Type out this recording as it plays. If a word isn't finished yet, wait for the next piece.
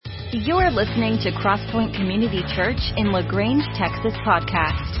You're listening to Crosspoint Community Church in LaGrange, Texas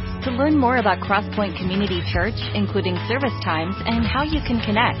podcast. To learn more about Crosspoint Community Church, including service times and how you can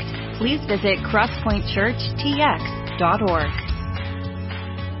connect, please visit crosspointchurchtx.org.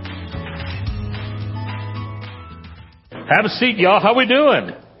 Have a seat, y'all. How we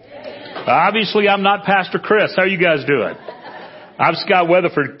doing? Obviously, I'm not Pastor Chris. How are you guys doing? I'm Scott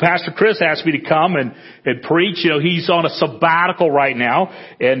Weatherford. Pastor Chris asked me to come and preach. You know, he's on a sabbatical right now,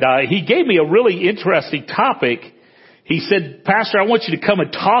 and he gave me a really interesting topic. He said, Pastor, I want you to come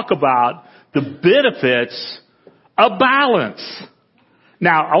and talk about the benefits of balance.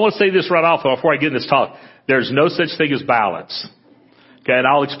 Now, I want to say this right off before I get in this talk. There's no such thing as balance. Okay, and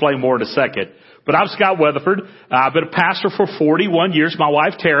I'll explain more in a second. But I'm Scott Weatherford. I've been a pastor for 41 years. My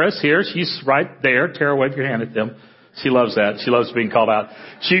wife, Tara's here. She's right there. Tara, wave your hand at them. She loves that. She loves being called out.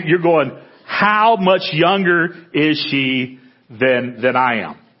 You're going, how much younger is she than I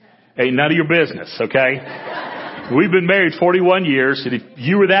am? Ain't none of your business, okay? We've been married 41 years, and if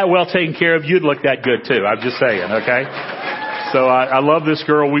you were that well taken care of, you'd look that good too. I'm just saying, okay? So I love this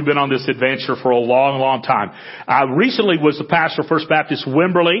girl. We've been on this adventure for a long, long time. I recently was the pastor of First Baptist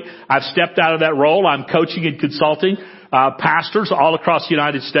Wimberley. I've stepped out of that role. I'm coaching and consulting pastors all across the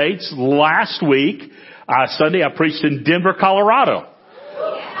United States. Last week, Sunday, I preached in Denver, Colorado.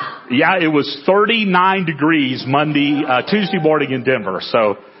 Yeah, it was 39 degrees Tuesday morning in Denver.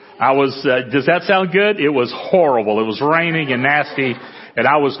 So I was, does that sound good? It was horrible. It was raining and nasty, and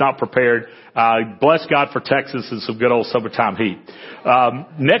I was not prepared. Bless God for Texas and some good old summertime heat.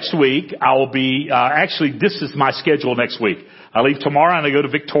 Next week, I will be, actually, this is my schedule next week. I leave tomorrow and I go to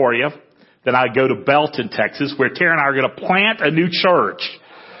Victoria. Then I go to Belton, Texas, where Tara and I are going to plant a new church.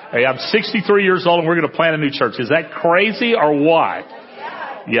 Hey, I'm 63 years old and we're going to plant a new church. Is that crazy or what?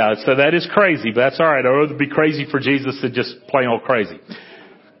 Yeah, so that is crazy, but that's all right. I'd rather be crazy for Jesus than just plain old crazy.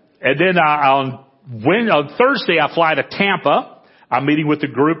 And then on Thursday, I fly to Tampa. I'm meeting with a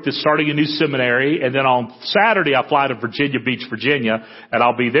group that's starting a new seminary. And then on Saturday, I fly to Virginia Beach, Virginia, and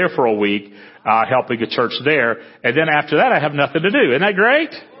I'll be there for a week helping a church there. And then after that, I have nothing to do. Isn't that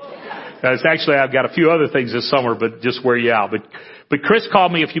great? It's actually, I've got a few other things this summer, but just wear you out. But Chris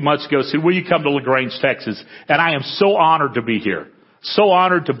called me a few months ago and said, will you come to LaGrange, Texas? And I am so honored to be here. So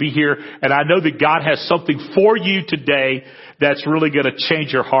honored to be here. And I know that God has something for you today that's really going to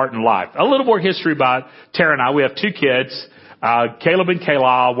change your heart and life. A little more history about Tara and I. We have two kids, Caleb and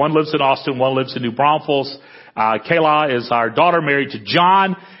Kayla. One lives in Austin, one lives in New Braunfels. Kayla is our daughter married to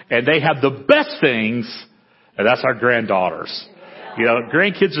John, and they have the best things, and that's our granddaughters. You know,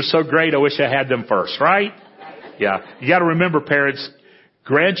 grandkids are so great, I wish I had them first, right? Yeah. You gotta remember, parents,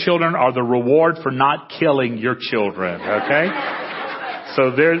 grandchildren are the reward for not killing your children, okay?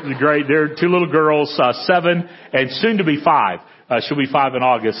 So they're great. They're two little girls, 7 and soon to be 5. She'll be 5 in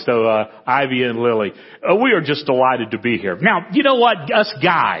August, so Ivy and Lily. We are just delighted to be here. Now, you know what? Us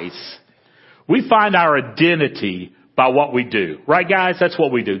guys, we find our identity by what we do. Right, guys? That's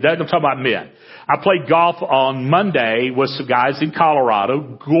what we do. I'm talking about men. I played golf on Monday with some guys in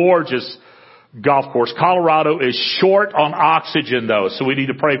Colorado. Gorgeous golf course. Colorado is short on oxygen, though, so we need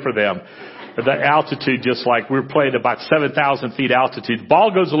to pray for them. The altitude, just like we were playing about 7,000 feet altitude. The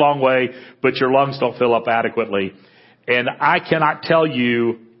ball goes a long way, but your lungs don't fill up adequately. And I cannot tell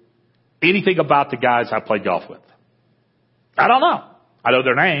you anything about the guys I played golf with. I don't know. I know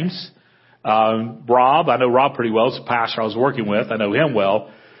their names. Rob, I know Rob pretty well. It's a pastor I was working with. I know him well.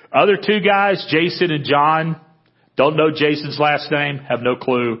 Other two guys, Jason and John, don't know Jason's last name, have no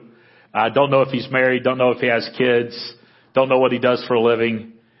clue. Don't know if he's married, don't know if he has kids, don't know what he does for a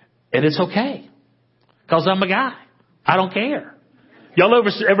living. And it's okay. Because I'm a guy. I don't care. Y'all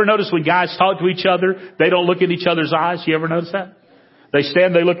ever notice when guys talk to each other, they don't look in each other's eyes? You ever notice that? They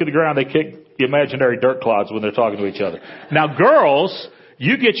stand, they look at the ground, they kick the imaginary dirt clods when they're talking to each other. Now girls,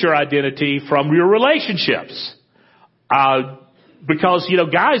 you get your identity from your relationships. Because, you know,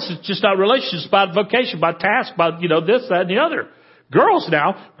 guys, it's just not relationships, about vocation, about task, about, you know, this, that, and the other. Girls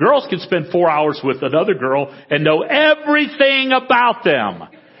can spend 4 hours with another girl and know everything about them.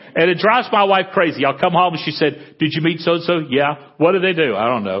 And it drives my wife crazy. I'll come home and she said, did you meet so-and-so? Yeah. What do they do? I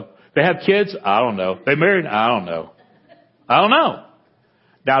don't know. They have kids? I don't know. They married? I don't know. I don't know.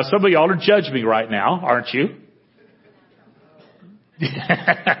 Now, some of y'all are judging me right now, aren't you?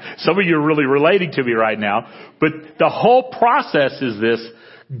 Some of you are really relating to me right now. But the whole process is this.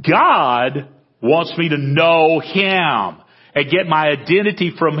 God wants me to know Him and get my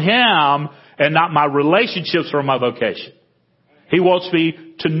identity from Him and not my relationships or my vocation. He wants me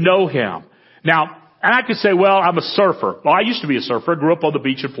to know Him. Now, and I could say, well, I'm a surfer. Well, I used to be a surfer. I grew up on the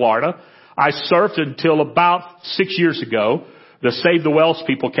beach in Florida. I surfed until about 6 years ago. The Save the Whales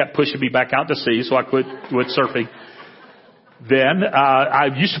people kept pushing me back out to sea, so I quit surfing. Then, I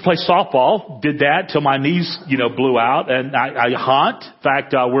used to play softball, did that till my knees, blew out, and I hunt. In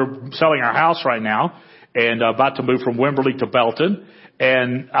fact, we're selling our house right now and about to move from Wimberley to Belton.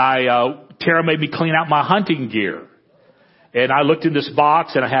 And Tara made me clean out my hunting gear. And I looked in this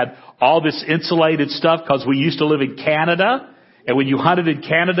box and I had all this insulated stuff because we used to live in Canada. And when you hunted in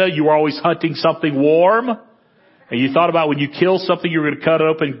Canada, you were always hunting something warm. And you thought about when you kill something, you were going to cut it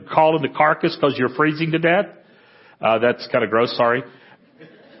open and call in the carcass because you're freezing to death. That's kind of gross, sorry.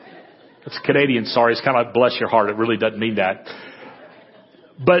 It's Canadian, sorry. It's kind of like bless your heart. It really doesn't mean that.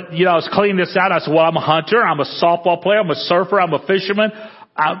 But, I was cleaning this out. I said, well, I'm a hunter. I'm a softball player. I'm a surfer. I'm a fisherman.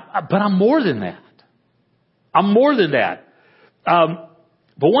 But I'm more than that. I'm more than that.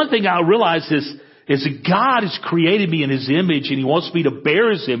 But one thing I realize is that God has created me in His image, and He wants me to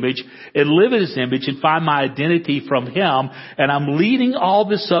bear His image and live in His image and find my identity from Him. And I'm leading all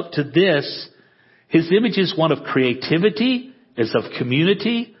this up to this. His image is one of creativity, is of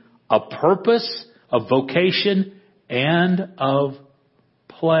community, of purpose, of vocation, and of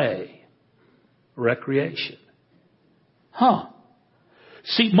play, recreation.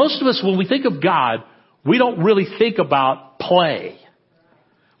 See, most of us, when we think of God, we don't really think about play.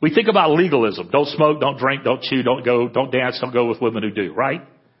 We think about legalism. Don't smoke, don't drink, don't chew, don't dance, don't go with women who do, right?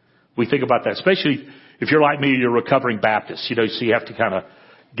 We think about that, especially if you're like me, you're a recovering Baptist, so you have to kind of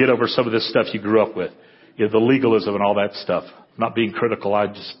get over some of this stuff you grew up with. The legalism and all that stuff. I'm not being critical, I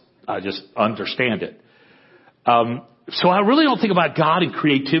just understand it. So I really don't think about God and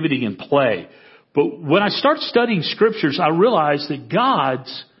creativity and play. But when I start studying scriptures, I realize that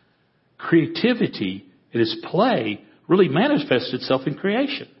God's creativity and His play really manifests itself in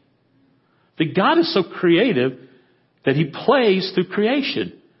creation. That God is so creative that He plays through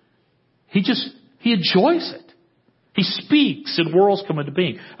creation. He enjoys it. He speaks and worlds come into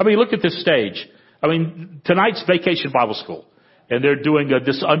being. Look at this stage. Tonight's Vacation Bible School. And they're doing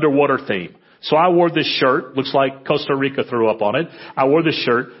this underwater theme. So I wore this shirt. Looks like Costa Rica threw up on it. I wore this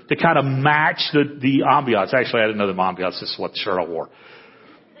shirt to kind of match the ambiance. Actually, I had another ambiance. This is what the shirt I wore.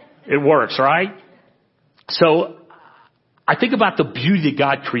 It works, right? So I think about the beauty that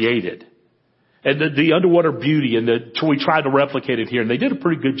God created. And the underwater beauty. And we tried to replicate it here. And they did a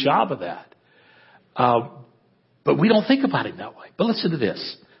pretty good job of that. But we don't think about it that way. But listen to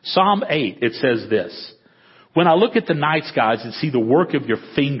this. Psalm 8, it says this. When I look at the night skies and see the work of your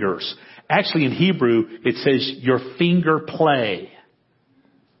fingers, actually in Hebrew, it says your finger play.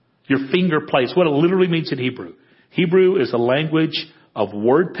 Your finger play. It's what it literally means in Hebrew. Hebrew is a language of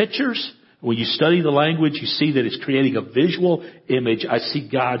word pictures. When you study the language, you see that it's creating a visual image. I see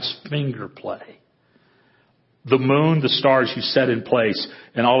God's finger play. The moon, the stars you set in place,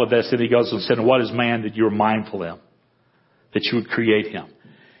 and all of this. And He goes and said, what is man that you are mindful of him? That you would create him.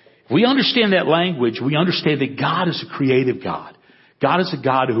 If we understand that language, we understand that God is a creative God. God is a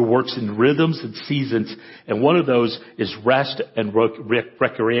God who works in rhythms and seasons, and one of those is rest and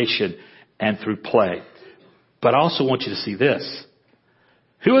recreation and through play. But I also want you to see this.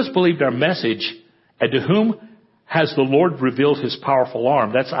 Who has believed our message, and to whom has the Lord revealed His powerful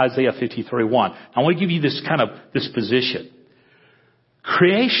arm? That's Isaiah 53:1. I want to give you this position.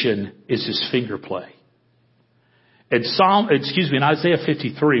 Creation is His finger play. In Isaiah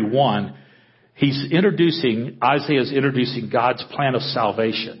 53:1, Isaiah is introducing God's plan of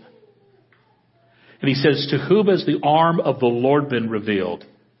salvation. And he says, to whom has the arm of the Lord been revealed?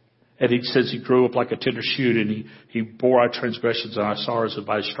 And he says He grew up like a tender shoot, and he bore our transgressions and our sorrows, and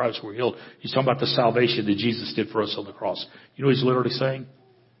by His stripes we're healed. He's talking about the salvation that Jesus did for us on the cross. You know what he's literally saying?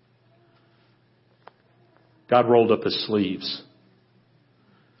 God rolled up His sleeves.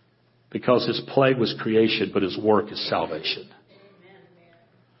 Because His play was creation, but His work is salvation.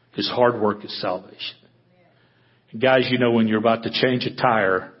 His hard work is salvation. And guys, when you're about to change a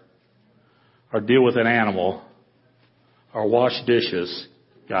tire, or deal with an animal, or wash dishes,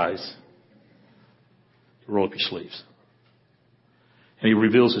 guys, you roll up your sleeves. And He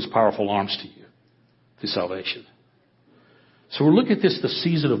reveals His powerful arms to you through salvation. So we're looking at the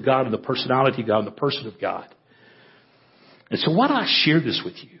season of God and the personality of God and the person of God. And so why do I share this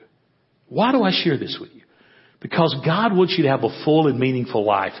with you? Why do I share this with you? Because God wants you to have a full and meaningful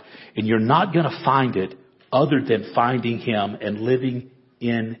life. And you're not going to find it other than finding Him and living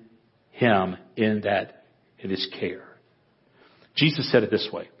in Him in His care. Jesus said it this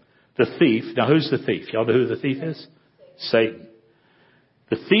way. The thief, now who's the thief? Y'all know who the thief is? Satan.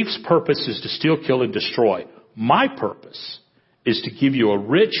 The thief's purpose is to steal, kill, and destroy. My purpose is to give you a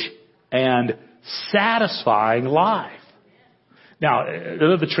rich and satisfying life. Now,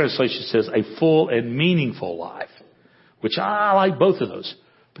 another translation says a full and meaningful life. which I like both of those.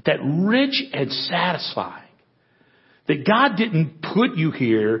 But that rich and satisfying. That God didn't put you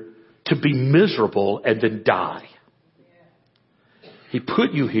here to be miserable and then die. He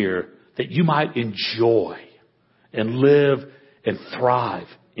put you here that you might enjoy and live and thrive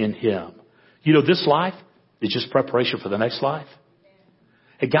in Him. You know, this life is just preparation for the next life.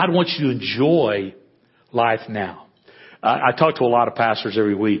 And God wants you to enjoy life now. I talk to a lot of pastors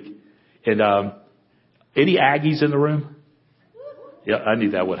every week. And any Aggies in the room? Yeah, I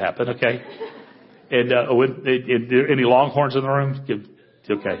knew that would happen. Okay. And any Longhorns in the room?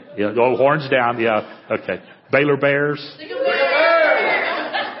 Okay. Yeah. Oh, horns down. Yeah. Okay. Baylor Bears.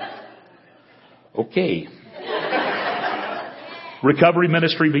 Okay. Recovery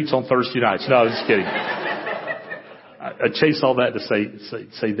Ministry meets on Thursday nights. No, I'm just kidding. I chase all that to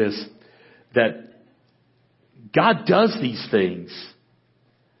say this, that God does these things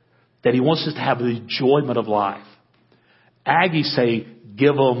that He wants us to have the enjoyment of life. Aggies say,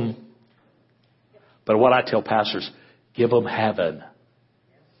 give them, but what I tell pastors, give them heaven.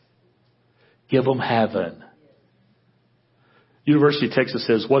 Give them heaven. University of Texas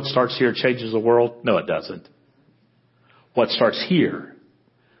says, what starts here changes the world. No, it doesn't. What starts here,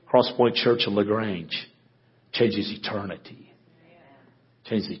 Cross Point Church in LaGrange, changes eternity.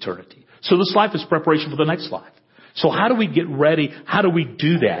 Changes eternity. So this life is preparation for the next life. So how do we get ready? How do we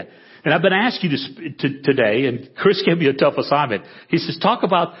do that? And I've been asking you today, and Chris gave me a tough assignment. He says, talk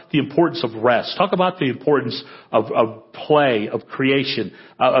about the importance of rest. Talk about the importance of play, of creation,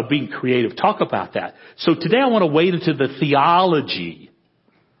 of being creative. Talk about that. So today I want to wade into the theology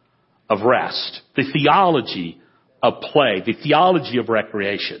of rest, the theology of play, the theology of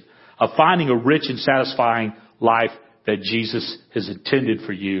recreation, of finding a rich and satisfying life that Jesus has intended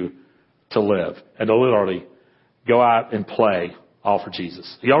for you to live, and to literally go out and play all for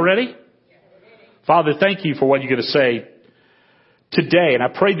Jesus. Are y'all ready? Father, thank you for what you're going to say today. And I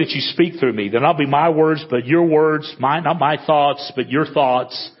pray that you speak through me. They'll not be my words, but your words. Not my thoughts, but your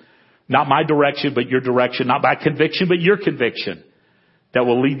thoughts. Not my direction, but your direction. Not my conviction, but your conviction. That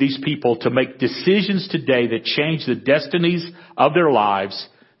will lead these people to make decisions today that change the destinies of their lives,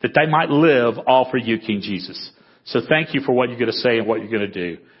 that they might live all for you, King Jesus. So thank you for what you're going to say and what you're going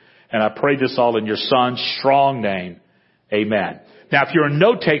to do. And I pray this all in your Son's strong name. Amen. Now, if you're a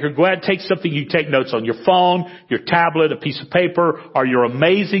note taker, go ahead and take something you take notes on, your phone, your tablet, a piece of paper, or your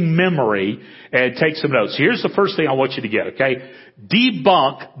amazing memory, and take some notes. Here's the first thing I want you to get, okay?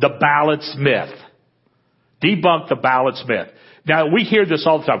 Debunk the balance myth. Debunk the balance myth. Now, we hear this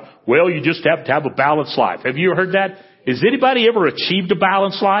all the time. Well, you just have to have a balanced life. Have you heard that? Has anybody ever achieved a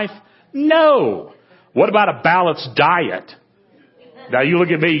balanced life? No. What about a balanced diet? Now, you look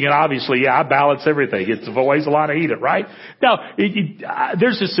at me, and obviously, I balance everything. It's always a lot to eat it, right? Now,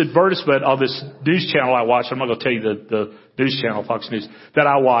 there's this advertisement on this news channel I watch. I'm not going to tell you the news channel, Fox News, that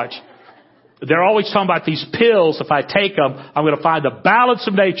I watch. They're always talking about these pills. If I take them, I'm going to find the balance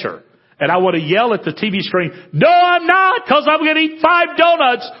of nature. And I want to yell at the TV screen, no, I'm not, because I'm going to eat 5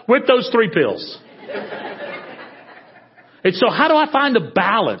 donuts with those 3 pills. And so how do I find the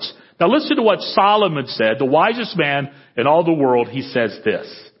balance? Now listen to what Solomon said, the wisest man in all the world. He says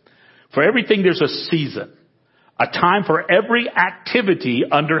this: for everything there's a season, a time for every activity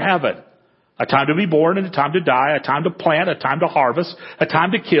under heaven. A time to be born and a time to die, a time to plant, a time to harvest, a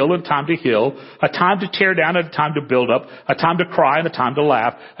time to kill and a time to heal, a time to tear down and a time to build up, a time to cry and a time to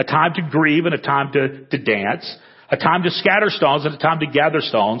laugh, a time to grieve and a time to dance, a time to scatter stones and a time to gather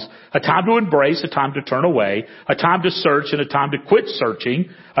stones, a time to embrace, a time to turn away, a time to search and a time to quit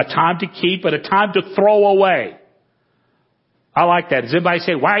searching, a time to keep and a time to throw away. I like that. Does anybody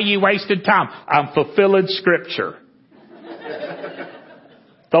say, why are you wasting time? I'm fulfilling Scripture.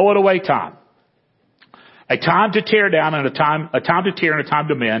 Throw it away time. A time to tear down and a time to tear and a time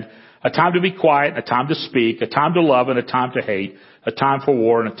to mend, a time to be quiet and a time to speak, a time to love and a time to hate, a time for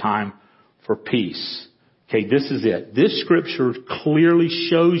war and a time for peace. Okay, this is it. This Scripture clearly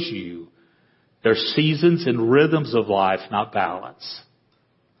shows you there's seasons and rhythms of life, not balance.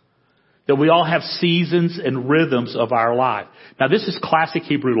 That we all have seasons and rhythms of our life. Now this is classic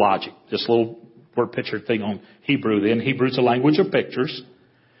Hebrew logic. This little word picture thing on Hebrew. Then Hebrew's a language of pictures.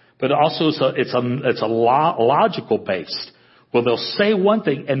 But also it's a logical based. Well, they'll say one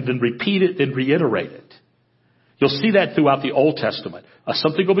thing and then repeat it, then reiterate it. You'll see that throughout the Old Testament.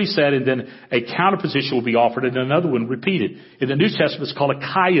 Something will be said and then a counterposition will be offered and another one repeated. In the New Testament, it's called a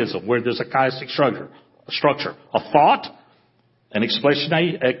chiasm, where there's a chiastic structure. A thought, an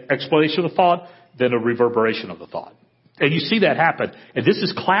explanation of the thought, then a reverberation of the thought. And you see that happen. And this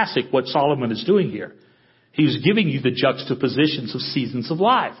is classic what Solomon is doing here. He's giving you the juxtapositions of seasons of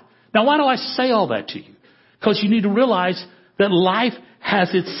life. Now, why do I say all that to you? Because you need to realize that life has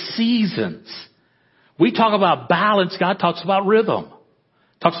its seasons. We talk about balance. God talks about rhythm.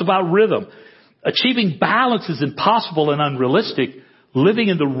 Talks about rhythm. Achieving balance is impossible and unrealistic. Living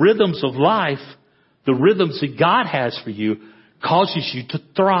in the rhythms of life, the rhythms that God has for you, causes you to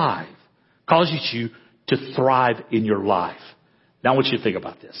thrive. Causes you to thrive in your life. Now I want you to think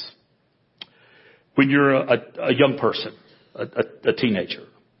about this. When you're a young person, a teenager,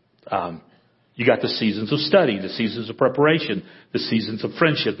 you got the seasons of study, the seasons of preparation, the seasons of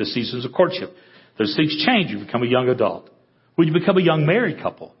friendship, the seasons of courtship. Those things change. You become a young adult. When you become a young married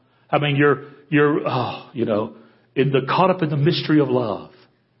couple, I mean, you're caught up in the mystery of love.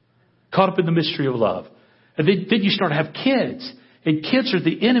 Caught up in the mystery of love. And then you start to have kids. And kids are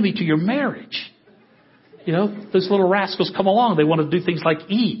the enemy to your marriage. You know, those little rascals come along. They want to do things like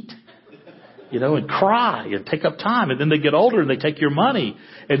eat, and cry and take up time. And then they get older and they take your money.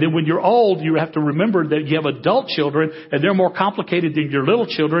 And then when you're old, you have to remember that you have adult children and they're more complicated than your little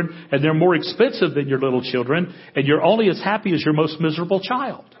children and they're more expensive than your little children. And you're only as happy as your most miserable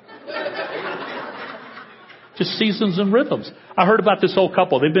child. Just seasons and rhythms. I heard about this old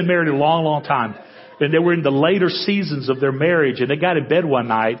couple. They've been married a long, long time. And they were in the later seasons of their marriage. And they got in bed one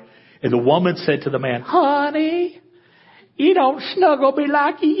night. And the woman said to the man, "Honey, you don't snuggle me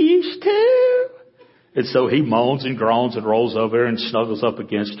like you used to." And so he moans and groans and rolls over and snuggles up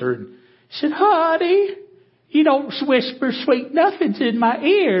against her. And he said, "Honey, you don't whisper sweet nothings in my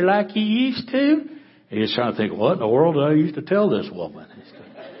ear like you used to." And he was trying to think, what in the world did I used to tell this woman?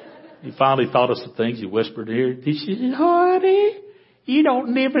 He finally thought of some things. He whispered to her. He said, "Honey, you don't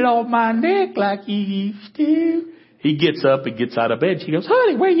nibble on my neck like you used to." He gets up and gets out of bed. She goes,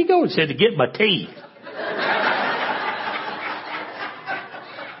 "Honey, where you going?" He said, "To get my teeth."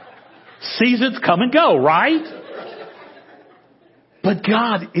 Seasons come and go, right? But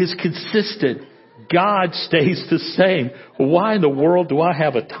God is consistent. God stays the same. Why in the world do I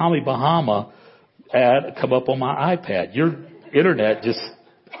have a Tommy Bahama ad come up on my iPad? Your internet just...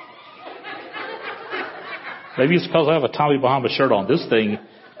 Maybe it's because I have a Tommy Bahama shirt on. This thing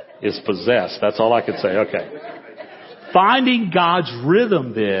is possessed. That's all I can say. Okay. Finding God's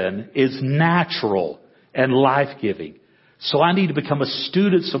rhythm then is natural and life-giving. So I need to become a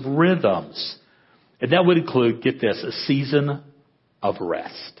student of rhythms. And that would include, get this, a season of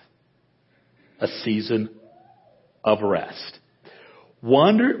rest. A season of rest.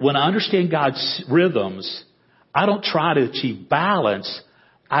 When I understand God's rhythms, I don't try to achieve balance.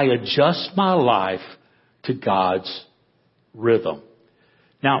 I adjust my life to God's rhythm.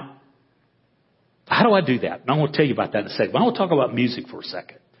 Now, how do I do that? And I'm going to tell you about that in a second. But I want to talk about music for a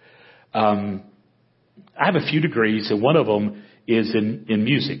second. I have a few degrees, and one of them is in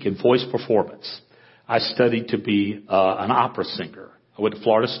music, in voice performance. I studied to be an opera singer. I went to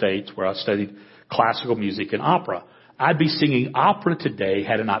Florida State, where I studied classical music and opera. I'd be singing opera today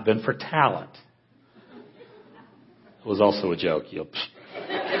had it not been for talent. It was also a joke.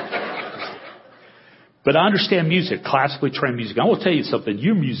 But I understand music, classically trained music. I will tell you something.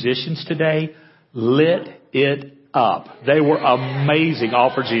 You musicians today lit it up. They were amazing,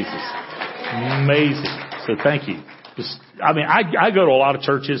 all for Jesus. Amazing. So thank you. I go to a lot of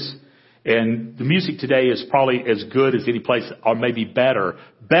churches, and the music today is probably as good as any place, or maybe better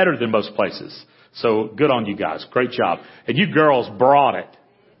than most places. So good on you guys. Great job. And you girls brought it.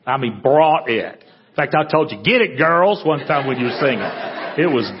 Brought it. In fact, I told you, get it, girls, one time when you were singing.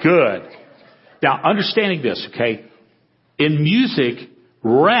 It was good. Now, understanding this, okay, in music,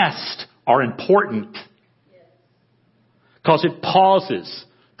 rests are important because it pauses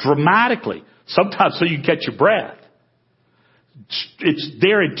dramatically, sometimes so you can catch your breath. It's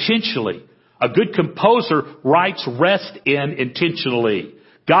there intentionally. A good composer writes rest in intentionally.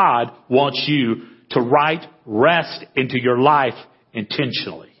 God wants you to write rest into your life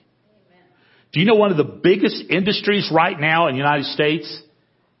intentionally. Amen. Do you know one of the biggest industries right now in the United States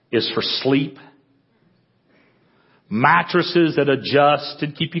is for sleep? Mattresses that adjust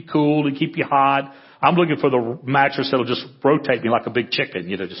and keep you cool and keep you hot. I'm looking for the mattress that'll just rotate me like a big chicken,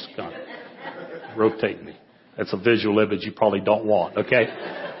 just kind of rotate me. That's a visual image you probably don't want, okay?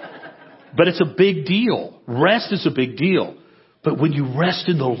 But it's a big deal. Rest is a big deal. But when you rest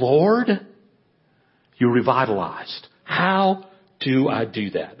in the Lord, you're revitalized. How do I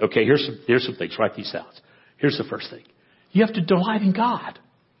do that? Okay, here's some things. Write these down. Here's the first thing. You have to delight in God.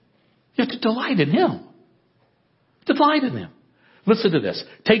 You have to delight in Him. Delight in Him. Listen to this.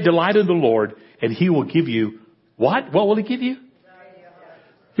 Take delight in the Lord, and He will give you what? What will He give you?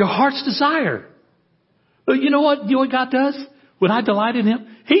 Your heart's desire. But you know what? You know what God does? When I delight in Him,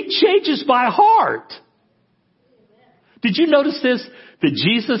 He changes my heart. Did you notice this? That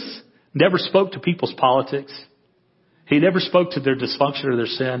Jesus never spoke to people's politics. He never spoke to their dysfunction or their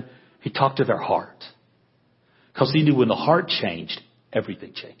sin. He talked to their heart. Because he knew when the heart changed,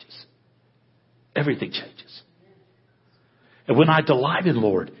 everything changes. Everything changes. And when I delight in the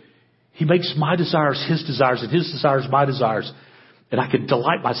Lord, He makes my desires His desires and His desires my desires. And I can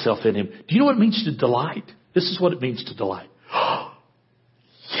delight myself in Him. Do you know what it means to delight? This is what it means to delight.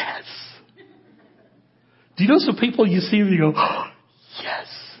 Yes. Do you know some people you see and you go, yes.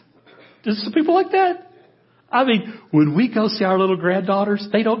 There's some people like that. I mean, when we go see our little granddaughters,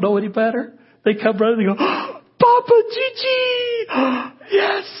 they don't know any better. They come running and they go, Papa Gigi!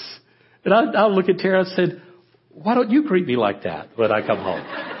 Yes. And I'll look at Tara and said, why don't you greet me like that when I come home?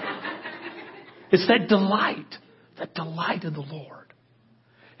 It's that delight in the Lord.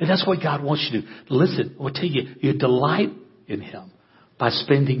 And that's what God wants you to do. Listen, I'll tell you, you delight in Him by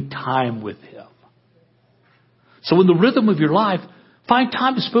spending time with Him. So in the rhythm of your life, find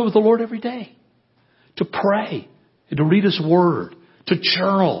time to spend with the Lord every day. To pray and to read His Word, to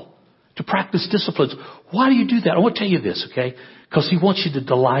journal, to practice disciplines. Why do you do that? I want to tell you this, okay? Because He wants you to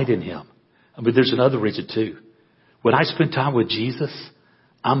delight in Him. I mean, there's another reason too. When I spend time with Jesus,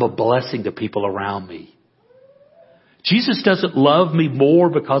 I'm a blessing to people around me. Jesus doesn't love me more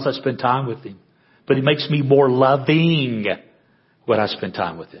because I spend time with Him, but He makes me more loving when I spend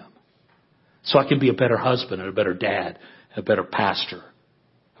time with Him. So I can be a better husband and a better dad, a better pastor,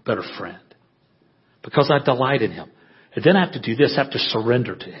 a better friend. Because I delight in Him. And then I have to do this, I have to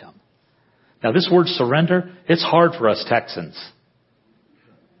surrender to Him. Now this word surrender, it's hard for us Texans.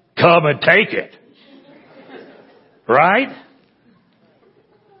 Come and take it. Right?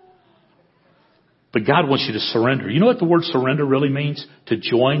 But God wants you to surrender. You know what the word surrender really means? To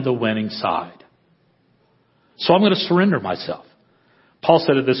join the winning side. So I'm going to surrender myself. Paul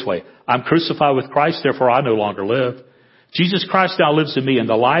said it this way, I'm crucified with Christ, therefore I no longer live. Jesus Christ now lives in me, and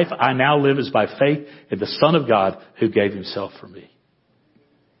the life I now live is by faith in the Son of God who gave Himself for me.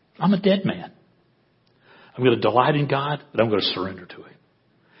 I'm a dead man. I'm going to delight in God, and I'm going to surrender to Him.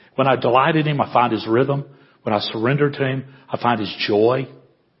 When I delight in Him, I find His rhythm. When I surrender to Him, I find His joy.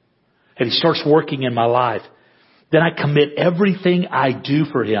 And He starts working in my life. Then I commit everything I do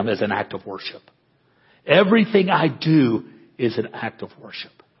for Him as an act of worship. Everything I do is an act of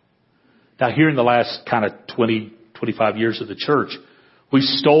worship. Now here in the last kind of 25 years of the church, we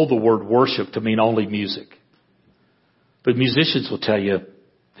stole the word worship to mean only music. But musicians will tell you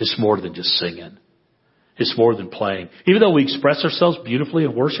it's more than just singing. It's more than playing. Even though we express ourselves beautifully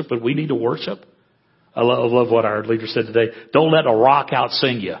in worship, but we need to worship. I love what our leader said today. Don't let a rock out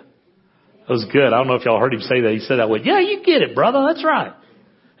sing you. That was good. I don't know if y'all heard him say that. He said that way. Yeah, you get it, brother. That's right.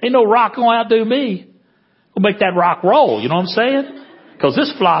 Ain't no rock going to outdo me. We'll make that rock roll. You know what I'm saying? Because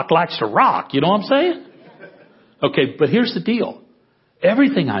this flock likes to rock. You know what I'm saying? Okay, but here's the deal.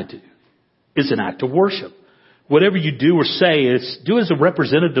 Everything I do is an act of worship. Whatever you do or say, do as a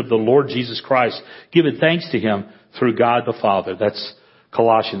representative of the Lord Jesus Christ, giving thanks to Him through God the Father. That's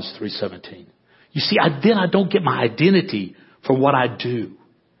Colossians 3:17. You see, then I don't get my identity from what I do.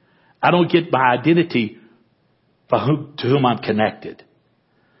 I don't get my identity to whom I'm connected.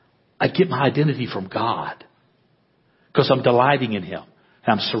 I get my identity from God because I'm delighting in Him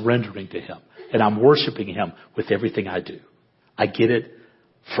and I'm surrendering to Him and I'm worshiping Him with everything I do. I get it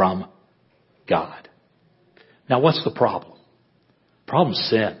from God. Now, what's the problem? The problem's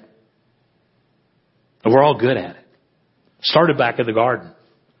sin. And we're all good at it. Started back in the garden.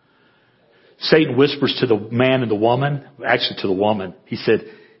 Satan whispers to the man and the woman, actually to the woman. He said,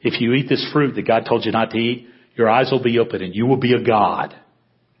 if you eat this fruit that God told you not to eat, your eyes will be open and you will be a god.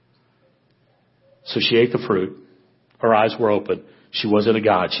 So she ate the fruit. Her eyes were open. She wasn't a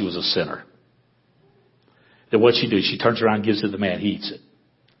god. She was a sinner. Then what she do? She turns around and gives it to the man. He eats it.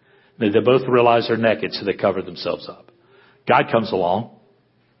 They both realize they're naked, so they cover themselves up. God comes along.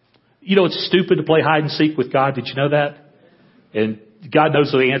 You know, it's stupid to play hide and seek with God. Did you know that? And God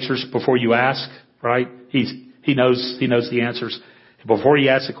knows the answers before you ask, right? He knows the answers. Before you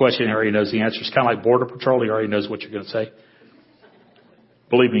ask the question, he already knows the answers. Kind of like Border Patrol. He already knows what you're going to say.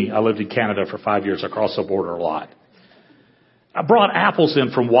 Believe me, I lived in Canada for 5 years. I crossed the border a lot. I brought apples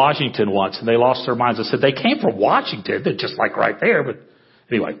in from Washington once, and they lost their minds. I said, they came from Washington. They're just like right there. But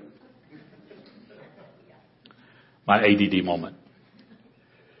anyway, my ADD moment.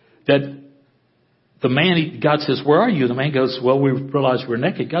 That the man, God says, where are you? The man goes, well, we realized we were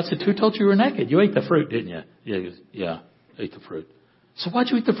naked. God said, who told you were naked? You ate the fruit, didn't you? Yeah, he goes, yeah, I ate the fruit. So why'd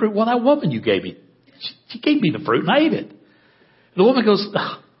you eat the fruit? Well, that woman you gave me, she gave me the fruit and I ate it. The woman goes,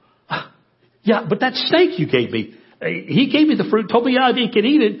 yeah, but that snake you gave me, he gave me the fruit, told me I could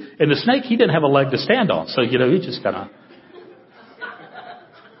eat it, and the snake, he didn't have a leg to stand on. So, he just kind of...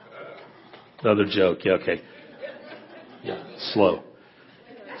 Another joke. Yeah, okay. Yeah, slow.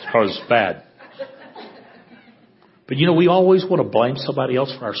 This car is bad. But we always want to blame somebody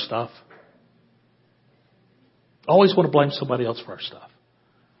else for our stuff. Always want to blame somebody else for our stuff.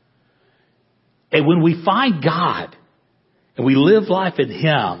 And when we find God and we live life in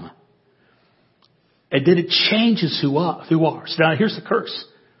Him, and then it changes who are. So now here's the curse.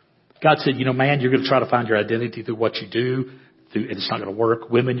 God said, man, you're going to try to find your identity through what you do, and it's not going to work.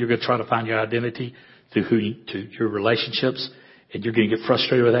 Women, you're going to try to find your identity through your relationships. And you're going to get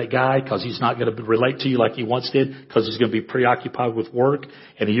frustrated with that guy because he's not going to relate to you like he once did, because he's going to be preoccupied with work,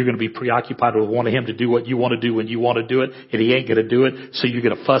 and you're going to be preoccupied with wanting him to do what you want to do when you want to do it, and he ain't going to do it. So you're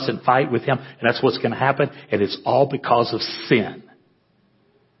going to fuss and fight with him, and that's what's going to happen. And it's all because of sin.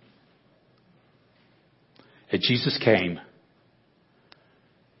 And Jesus came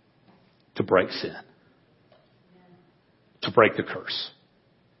to break sin, to break the curse,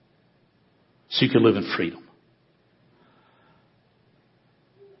 so you can live in freedom.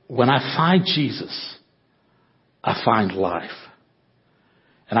 When I find Jesus, I find life.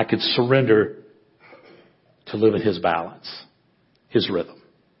 And I can surrender to live in His balance, His rhythm.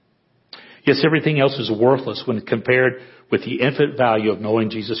 Yes, everything else is worthless when compared with the infinite value of knowing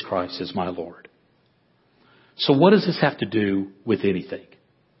Jesus Christ as my Lord. So what does this have to do with anything?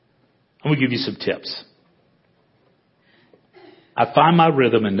 I'm going to give you some tips. I find my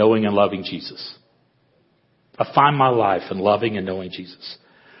rhythm in knowing and loving Jesus. I find my life in loving and knowing Jesus.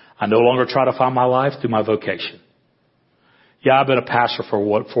 I no longer try to find my life through my vocation. Yeah, I've been a pastor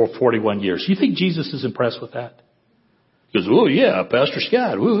for 41 years. You think Jesus is impressed with that? He goes, oh yeah, Pastor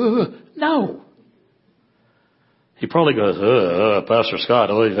Scott. No. He probably goes, Pastor Scott,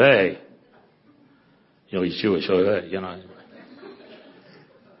 oy vey. He's Jewish, oy vey,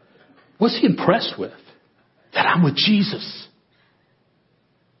 What's he impressed with? That I'm with Jesus.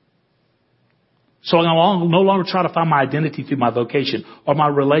 So I no longer try to find my identity through my vocation or my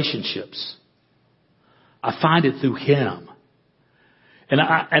relationships. I find it through Him. And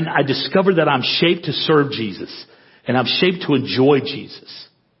I discovered that I'm shaped to serve Jesus. And I'm shaped to enjoy Jesus.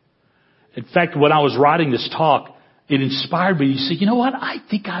 In fact, when I was writing this talk, it inspired me to say, you know what? I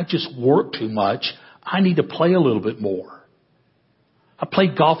think I just work too much. I need to play a little bit more. I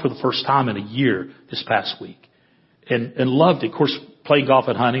played golf for the first time in a year this past week. And loved it. Of course, playing golf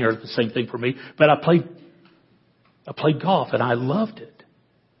and hunting are the same thing for me. But I played golf and I loved it.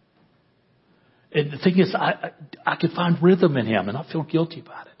 And the thing is, I can find rhythm in Him and not feel guilty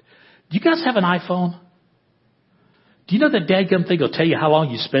about it. Do you guys have an iPhone? Do you know that dadgum thing will tell you how long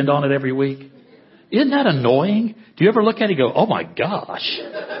you spend on it every week? Isn't that annoying? Do you ever look at it and go, oh my gosh.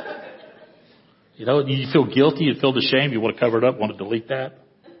 You feel guilty, you feel ashamed, you want to cover it up, want to delete that.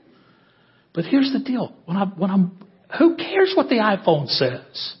 But here's the deal. Who cares what the iPhone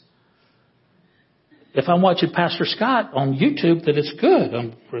says? If I'm watching Pastor Scott on YouTube, that it's good.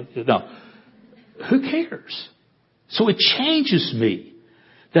 No. Who cares? So it changes me.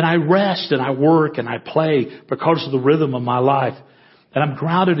 Then I rest and I work and I play because of the rhythm of my life. And I'm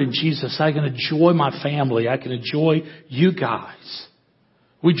grounded in Jesus. I can enjoy my family. I can enjoy you guys.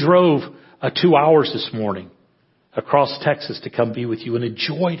 We drove 2 hours this morning across Texas to come be with you and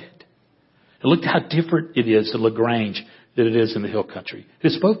enjoyed it. And look how different it is in LaGrange than it is in the Hill Country.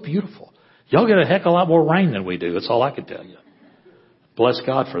 It's both beautiful. Y'all get a heck of a lot more rain than we do. That's all I can tell you. Bless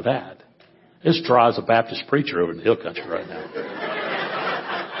God for that. It's dry as a Baptist preacher over in the Hill Country right now.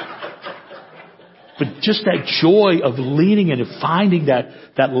 But just that joy of leaning in and finding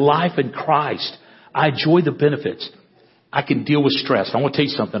that life in Christ. I enjoy the benefits. I can deal with stress. I want to tell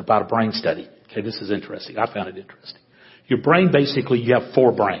you something about a brain study. Okay, this is interesting. I found it interesting. Your brain, basically, you have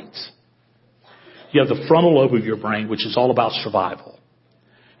 4 brains. You have the frontal lobe of your brain, which is all about survival.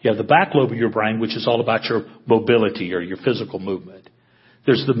 You have the back lobe of your brain, which is all about your mobility or your physical movement.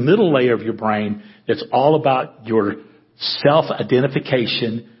 There's the middle layer of your brain that's all about your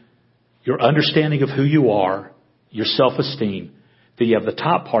self-identification, your understanding of who you are, your self-esteem. Then you have the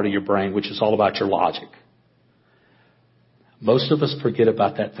top part of your brain, which is all about your logic. Most of us forget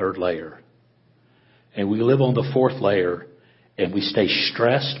about that third layer. And we live on the fourth layer, and we stay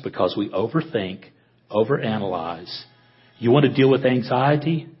stressed because we overthink, overanalyze. You want to deal with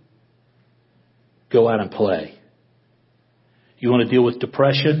anxiety? Go out and play. You want to deal with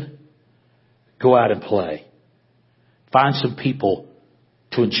depression? Go out and play. Find some people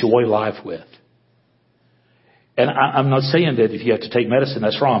to enjoy life with. And I'm not saying that if you have to take medicine,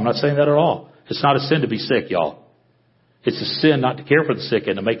 that's wrong. I'm not saying that at all. It's not a sin to be sick, y'all. It's a sin not to care for the sick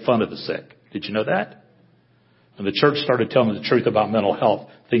and to make fun of the sick. Did you know that? When the church started telling the truth about mental health,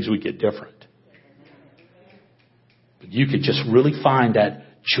 things would get different. But you could just really find that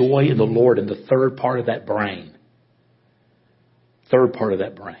Joy in the Lord in the third part of that brain. Third part of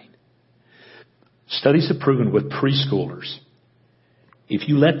that brain. Studies have proven with preschoolers, if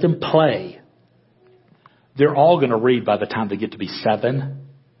you let them play, they're all going to read by the time they get to be 7.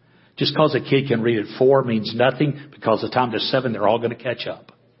 Just because a kid can read at 4 means nothing, because the time they're 7, they're all going to catch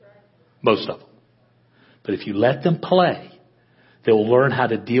up. Most of them. But if you let them play, they'll learn how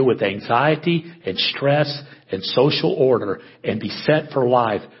to deal with anxiety and stress and social order and be set for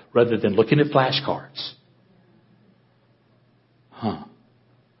life rather than looking at flashcards.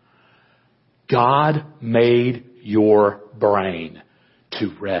 God made your brain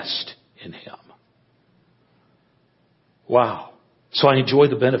to rest in Him. Wow. So I enjoy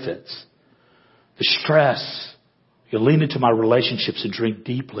the benefits. The stress. You lean into my relationships and drink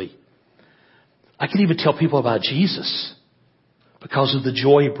deeply. I can even tell people about Jesus because of the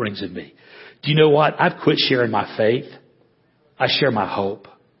joy He brings in me. Do you know what? I've quit sharing my faith. I share my hope.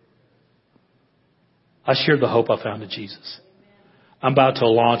 I share the hope I found in Jesus. I'm about to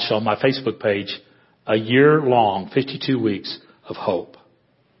launch on my Facebook page a year-long, 52 weeks of hope.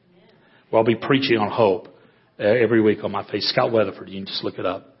 Well, I'll be preaching on hope every week on my face. Scott Weatherford, you can just look it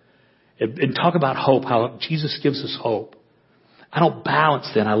up. And talk about hope, how Jesus gives us hope. I don't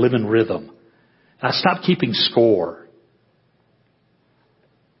balance then, I live in rhythm. And I stop keeping score.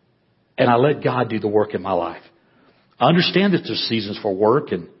 And I let God do the work in my life. I understand that there's seasons for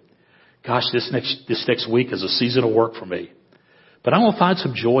work, and gosh, this next week is a season of work for me. But I'm going to find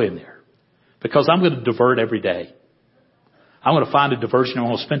some joy in there because I'm going to divert every day. I'm going to find a diversion. I'm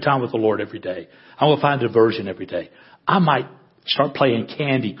going to spend time with the Lord every day. I'm going to find a diversion every day. I might start playing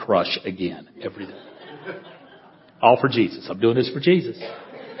Candy Crush again every day. All for Jesus. I'm doing this for Jesus.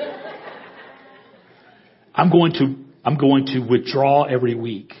 I'm going to withdraw every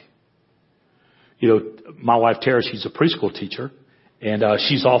week. You know, my wife Tara, she's a preschool teacher, and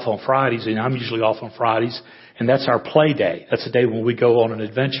she's off on Fridays, and I'm usually off on Fridays, and that's our play day. That's the day when we go on an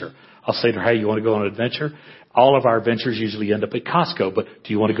adventure. I'll say to her, hey, you want to go on an adventure? All of our adventures usually end up at Costco, but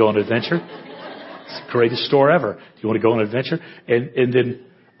do you want to go on an adventure? It's the greatest store ever. Do you want to go on an adventure? And then,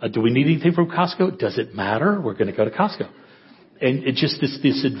 do we need anything from Costco? Does it matter? We're going to go to Costco. And it's just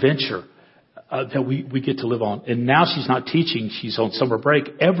this adventure that we get to live on. And now she's not teaching. She's on summer break.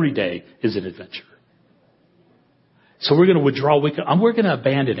 Every day is an adventure. So we're going to withdraw. We're going to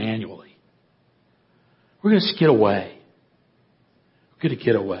abandon annually. We're going to get away. We're going to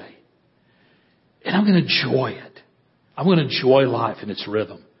get away. And I'm going to enjoy it. I'm going to enjoy life in its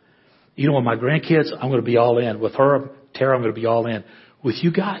rhythm. You know, with my grandkids, I'm going to be all in. With her, Tara, I'm going to be all in. With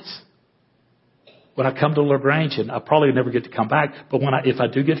you guys, when I come to LaGrange, and I probably never get to come back, but if I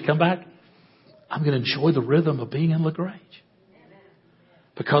do get to come back, I'm going to enjoy the rhythm of being in LaGrange.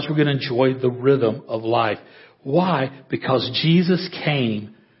 Because we're going to enjoy the rhythm of life. Why? Because Jesus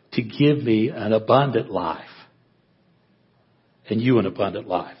came to give me an abundant life. And you an abundant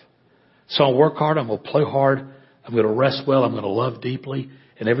life. So I'll work hard. I'm going to play hard. I'm going to rest well. I'm going to love deeply.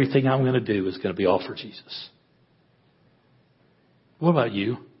 And everything I'm going to do is going to be all for Jesus. What about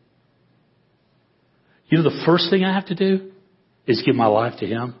you? You know, the first thing I have to do is give my life to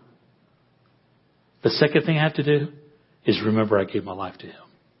Him. The second thing I have to do is remember I gave my life to Him.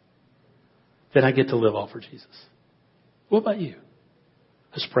 Then I get to live all for Jesus. What about you?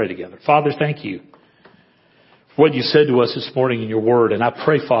 Let's pray together. Father, thank you for what you said to us this morning in your word. And I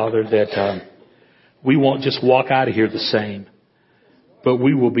pray, Father, that we won't just walk out of here the same, but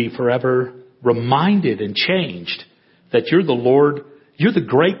we will be forever reminded and changed that you're the Lord. You're the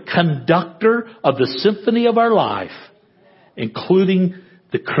great conductor of the symphony of our life, including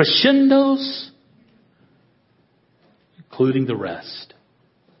the crescendos, including the rest.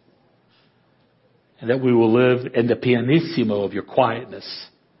 And that we will live in the pianissimo of your quietness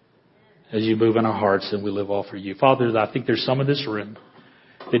as you move in our hearts and we live all for you. Father, I think there's some in this room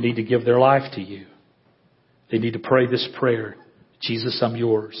that need to give their life to you. They need to pray this prayer. Jesus, I'm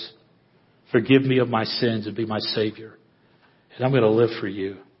yours. Forgive me of my sins and be my Savior. And I'm going to live for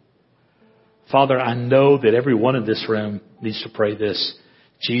you. Father, I know that everyone in this room needs to pray this.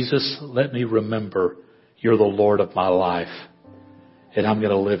 Jesus, let me remember you're the Lord of my life. And I'm going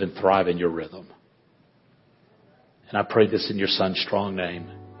to live and thrive in your rhythm. And I pray this in your Son's strong name.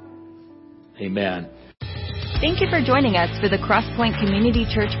 Amen. Thank you for joining us for the Crosspoint Community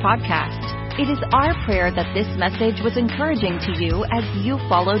Church podcast. It is our prayer that this message was encouraging to you as you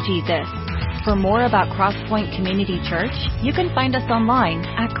follow Jesus. For more about Crosspoint Community Church, you can find us online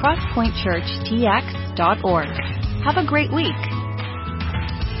at crosspointchurchtx.org. Have a great week.